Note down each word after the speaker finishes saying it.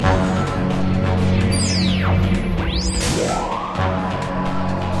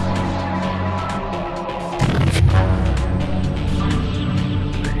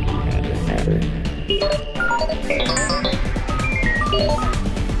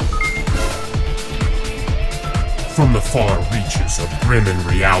from the far reaches of grim and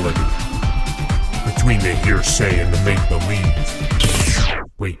reality, between the hearsay and the make-believe.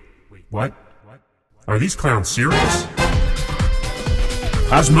 Wait, what? Are these clowns serious?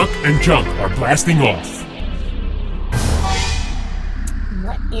 Cosmuck and Junk are blasting off.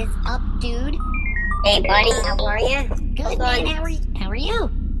 What is up, dude? Hey, buddy, how are you? Good, man. How are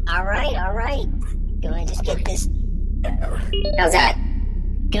you? All right. Gonna just get this. How's that?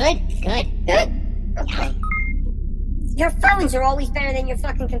 Good. Okay. Your phones are always better than your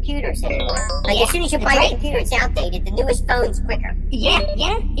fucking computers anymore. Like, Yeah, as soon as you buy a computer, it's outdated. The newest phone's quicker. Yeah.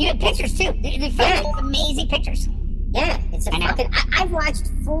 You have pictures, too. The phones have amazing pictures. Yeah, it's a fucking... I've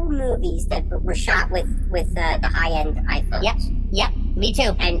watched full movies that were shot with the high-end iPhones. Yep, me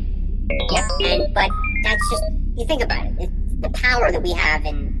too. But that's just... You think about it. The power that we have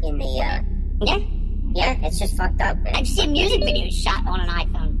in the... Yeah, it's just fucked up, man. I've seen music videos shot on an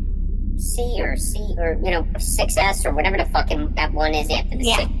iPhone. C or 6S or whatever the fucking that one is after the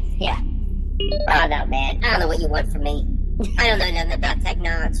 6. Yeah. I don't know, man. I don't know what you want from me. I don't know nothing about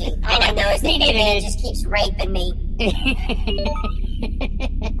technology. All I know is that the man just keeps raping me.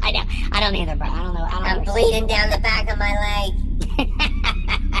 I know. I don't either, bro. I don't know. I'm bleeding down the back of my leg.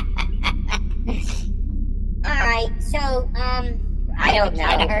 Alright, so, I don't know.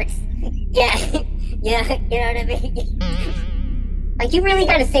 It hurts. Yeah, you know what I mean? Like, you really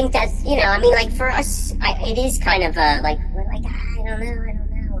gotta think that's, like, for us, it is kind of, we're like, I don't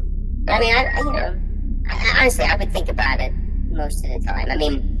know. But, I mean, honestly, I would think about it most of the time. I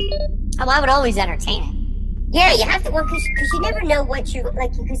mean... Oh, I would always entertain it. Yeah, you have to, because you never know what you,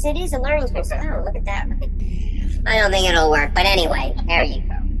 like, because it is a learning experience. Oh, look at that. I don't think it'll work, but anyway, there you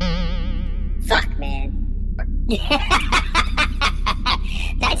go. Fuck, man.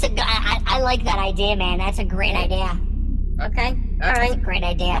 I like that idea, man. That's a great idea. Okay, alright. Great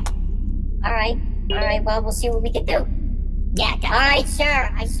idea. Alright, well, we'll see what we can do. Yeah, definitely. Alright,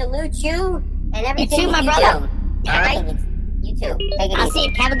 sir, I salute you and everything you too, my you brother. do. Alright? You too. Take it I'll easy. see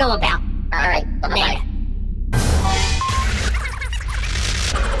you. Have a good one, pal.